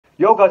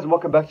Yo guys, and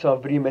welcome back to our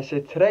video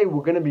message. Today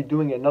we're going to be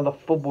doing another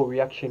football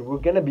reaction. We're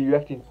going to be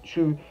reacting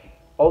to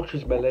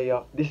Ultras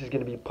Malaya. This is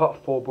going to be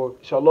part 4, bro.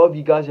 So a lot of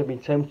you guys have been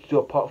telling me to do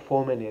a part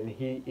 4, man, and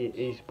here it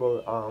is,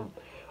 bro.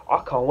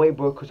 I can't wait,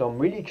 bro, because I'm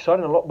really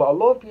excited but a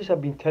lot of you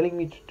have been telling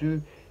me to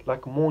do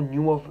like more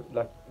newer,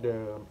 like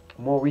the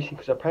more recent,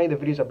 because apparently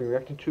the videos I've been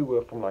reacting to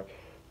were from like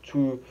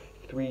 2,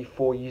 3,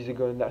 4 years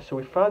ago and that. So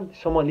we found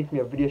someone left me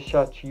a video.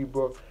 Shout out to you,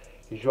 bro.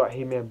 He's right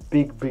here, man.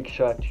 Big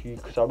shout out to you,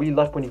 because I really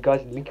like when you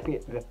guys link me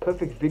the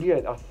perfect video,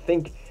 and I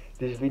think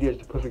this video is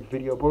the perfect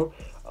video, bro.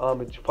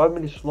 It's 5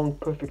 minutes long,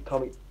 perfect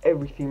timing,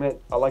 everything, man.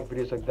 I like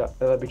videos like that.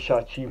 Another big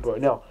shout out to you, bro.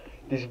 Now,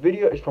 this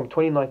video is from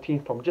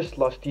 2019, from just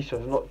last year, so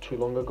it's not too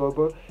long ago,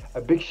 bro.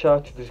 A big shout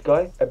out to this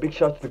guy. A big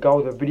shout out to the guy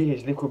with the video.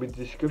 His link will be in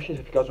the description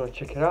if you guys want to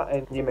check it out.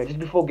 And yeah, man, just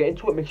before getting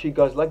into it, make sure you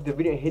guys like the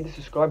video and hit the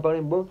subscribe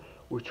button, bro.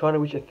 We're trying to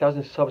reach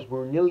 1,000 subs.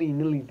 We're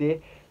nearly there.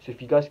 So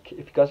if you guys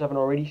haven't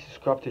already,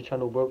 subscribe to the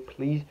channel, bro,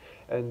 please.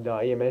 And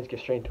yeah, man, let's get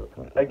straight into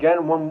it.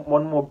 Again, one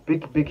more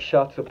big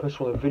shout out to the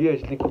person on the video.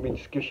 His link will be in the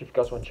description if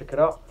you guys want to check it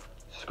out.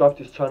 Subscribe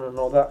to his channel and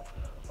all that.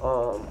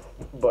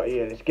 But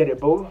yeah, let's get it,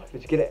 bro.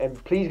 Let's get it.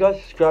 And please, guys,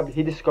 subscribe.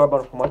 Hit the subscribe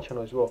button for my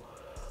channel as well.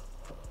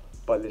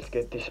 But let's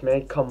get this,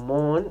 man. Come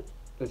on,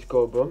 let's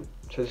go, bro.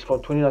 So this is from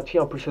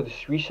 2019. I'm pretty sure this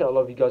is recent. A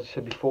lot of you guys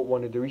said before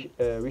one of the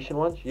recent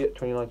ones. Yeah,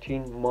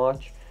 2019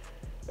 March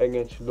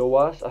against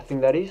Loas, I think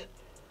that is.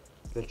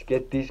 Let's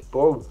get this,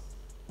 bro.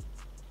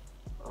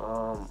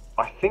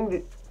 I think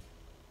that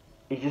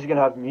he's just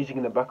gonna have music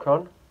in the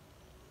background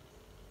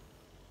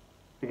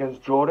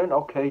against Jordan.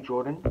 Okay,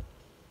 Jordan,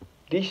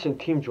 decent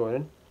team,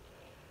 Jordan.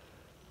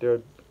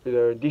 They're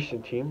a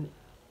decent team.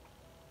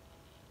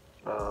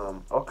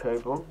 Okay,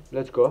 bro,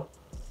 let's go.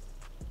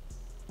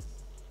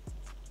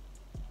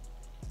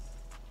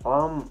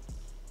 I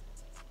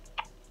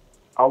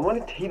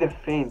wanted to hear the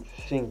fans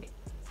sing,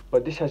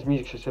 but this has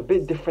music, so it's a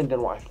bit different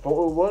than what I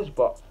thought it was.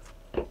 But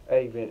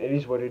hey, man, it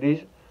is what it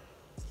is.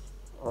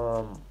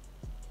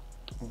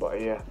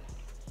 But yeah,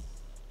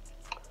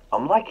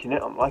 I'm liking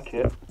it,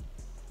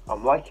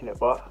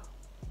 but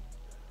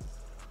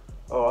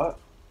alright.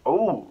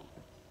 Oh,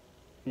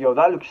 yo,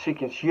 that looks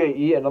sick. It's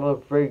UAE, another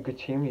very good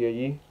team.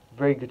 UAE,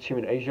 very good team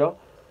in Asia.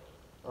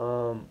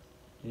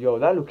 Yo,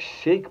 that looks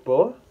sick,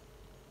 bro.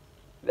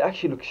 It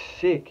actually looks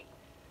sick.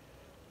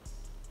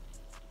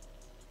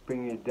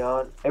 Bring it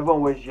down.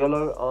 Everyone wears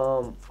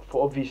yellow,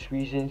 for obvious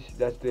reasons.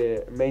 That's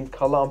the main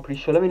color, I'm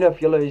pretty sure. Let me know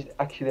if yellow is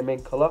actually the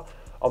main color.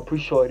 I'm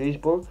pretty sure it is,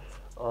 bro.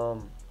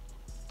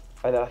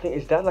 And I think,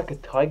 is that like a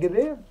tiger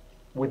there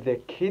with the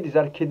kid? Is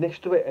that a kid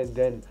next to it? And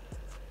then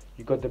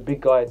you got the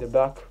big guy at the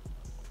back.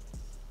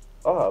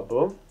 Ah,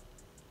 bro.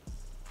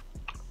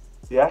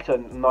 Yeah, that's a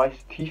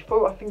nice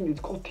tifo. I think it's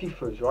called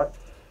tifos, right?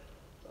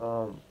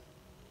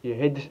 Yeah,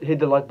 hit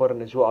the like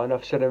button as well. I know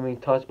I've said it many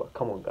times, but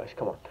come on, guys,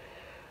 come on.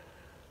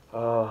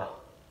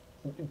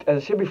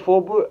 As I said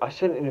before, bro, I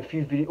said it in a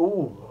few videos.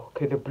 Oh,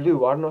 okay, the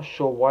blue. I'm not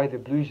sure why the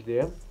blue's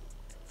there.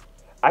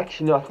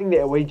 Actually, no, I think the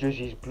away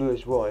jersey is blue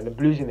as well, and the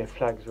blue's in their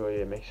flag as well.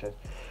 Yeah, it makes sense.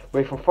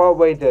 But from far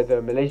away,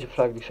 the Malaysia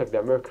flag looks like the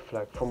American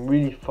flag from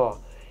really far.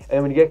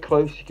 And when you get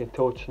close, you can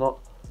tell it's not.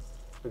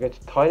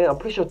 Against Thailand, I'm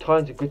pretty sure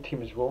Thailand's a good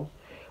team as well.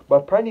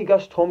 But apparently, you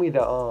guys told me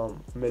that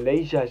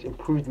Malaysia has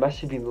improved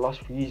massively in the last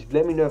few years.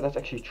 Let me know if that's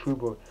actually true,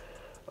 bro.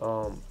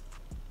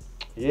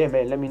 Yeah,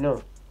 man, let me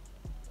know.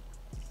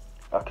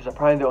 Because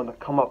apparently they're on the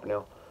come up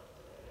now.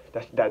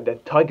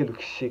 That tiger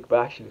looks sick, but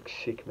actually looks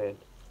sick, man.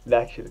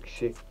 That actually looks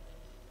sick.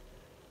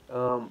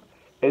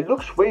 It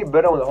looks way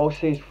better when the whole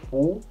stadium's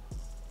full.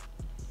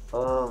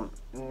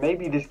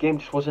 Maybe this game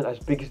just wasn't as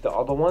big as the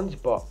other ones,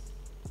 but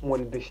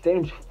when the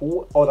stadium's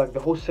full, or like the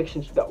whole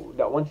section's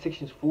that one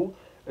section's full,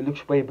 it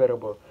looks way better,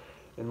 bro,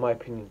 in my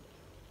opinion.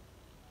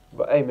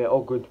 But hey, man,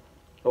 all good,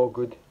 all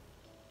good.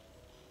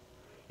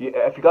 Yeah,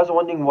 if you guys are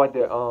wondering why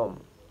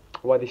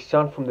the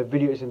sound from the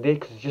video isn't there,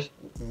 because it's just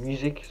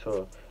music,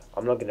 so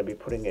I'm not gonna be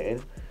putting it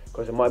in,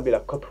 because it might be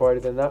like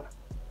copyrighted and that.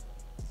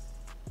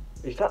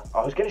 Is that?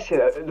 I was gonna say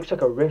that it looks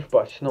like a ref,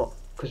 but it's not,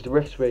 because the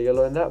refs wear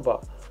yellow and that.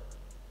 But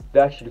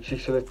that actually looks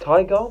sick. So the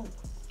tiger,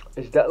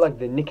 is that like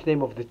the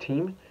nickname of the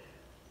team,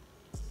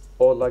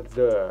 or like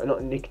the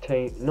not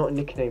nickname,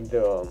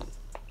 the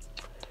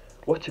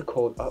what's it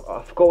called?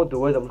 I forgot what the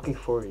word I'm looking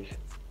for is.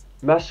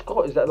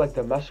 Mascot? Is that like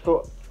the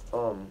mascot?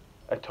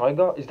 A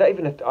tiger? Is that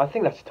even a? I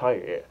think that's a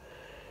tiger. Yeah,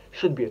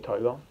 should be a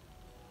tiger.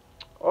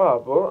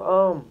 Alright,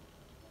 bro.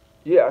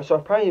 Yeah, so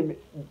apparently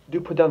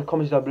do put down in the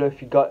comments down below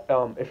if you got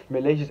if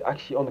Malaysia's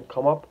actually on the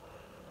come up.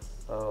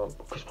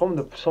 Because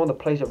from some of the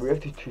players that we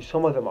reacted to,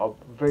 some of them are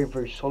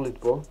very solid,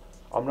 bro.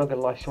 I'm not gonna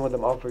lie, some of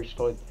them are very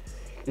solid.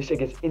 This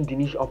against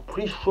Indonesia, I'm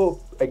pretty sure.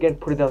 Again,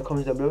 put it down in the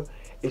comments down below.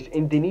 Is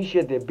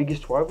Indonesia their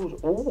biggest rivals?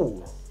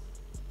 Oh,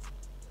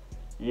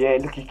 yeah.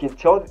 Look, you can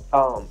tell.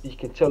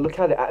 Look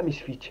how the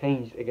atmosphere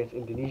changed against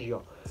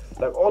Indonesia.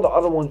 Like all the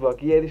other ones were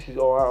like, yeah, this is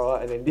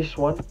alright, and then this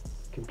one,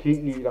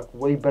 completely like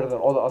way better than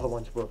all the other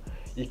ones, bro.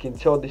 You can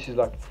tell this is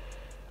like,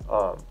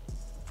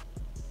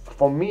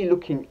 from me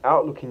looking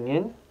out, looking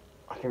in,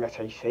 I think that's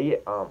how you say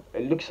it.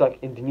 It looks like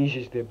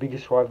Indonesia's their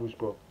biggest rivals,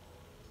 bro.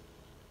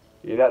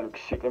 Yeah, that looks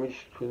sick. Let me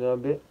just put it down a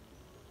bit,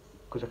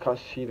 because I can't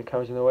see, the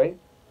camera's in the way.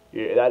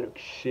 Yeah, that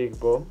looks sick,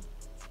 bro.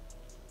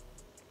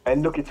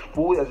 And look, it's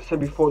full. As I said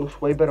before, it looks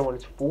way better when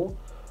it's full.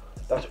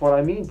 That's what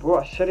I mean, bro.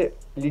 I said it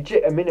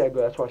legit a minute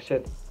ago. That's what I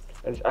said,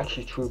 and it's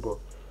actually true, bro.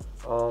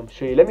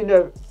 So yeah, let me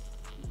know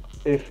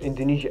if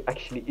Indonesia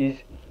actually is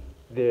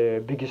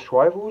the biggest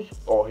rivals,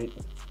 or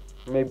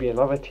maybe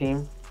another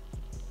team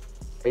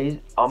is.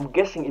 I'm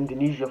guessing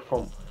Indonesia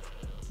from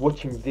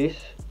watching this.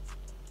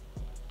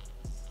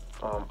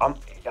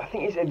 I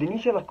think it's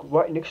Indonesia like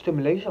right next to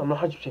Malaysia. I'm not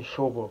 100%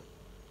 sure, bro.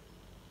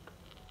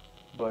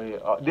 But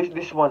yeah,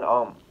 this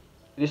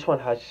one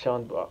has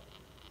sound, but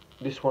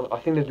this one I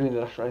think they're doing the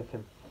national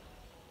anthem.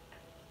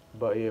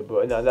 But yeah,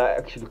 but no, that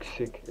actually looks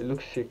sick. It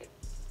looks sick.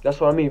 That's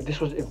what I mean. If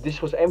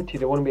this was empty,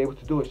 they wouldn't be able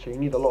to do it. So you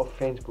need a lot of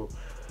fans, bro.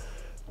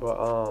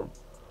 But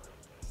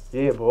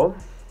yeah, bro.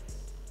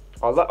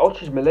 I like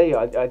Ultras Malaya.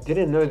 I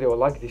didn't know they were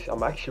like this.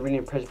 I'm actually really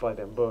impressed by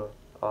them, bro.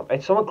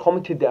 And someone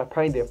commented that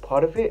apparently they're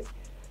part of it.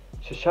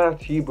 So shout out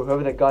to you, bro.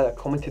 Whoever that guy that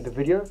commented the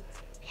video,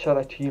 shout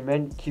out to you,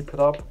 man. Keep it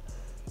up.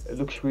 It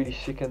looks really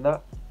sick in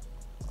that.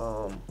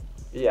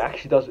 Yeah, it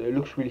actually does. It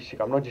looks really sick.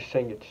 I'm not just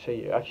saying it to say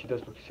it. It actually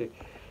does look sick.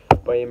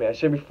 But yeah, man, I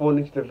said before,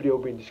 links to the video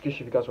will be in the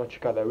description if you guys want to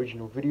check out the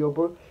original video,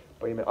 bro.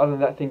 But yeah, man, other than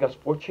that, thank you guys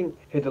for watching.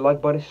 Hit the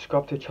like button,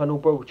 subscribe to the channel,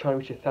 bro. We're trying to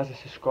reach 1,000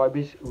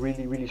 subscribers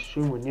really, really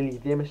soon. We're nearly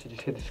there, man, so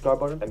just hit the subscribe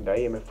button. And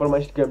yeah, man, follow my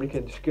Instagram link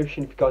in the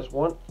description if you guys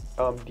want.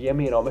 DM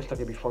me and I'll most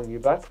likely be following you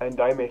back. And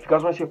yeah, man, if you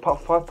guys want to see a part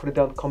 5, put it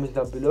down in the comments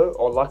down below.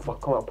 Or like my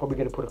comment. I'm probably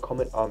going to put a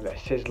comment that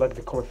says like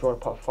the comment if you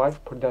want part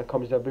 5. Put it down in the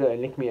comments down below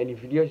and link me any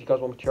videos you guys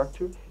want me to react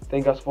to.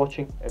 Thank you guys for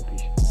watching, and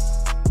peace.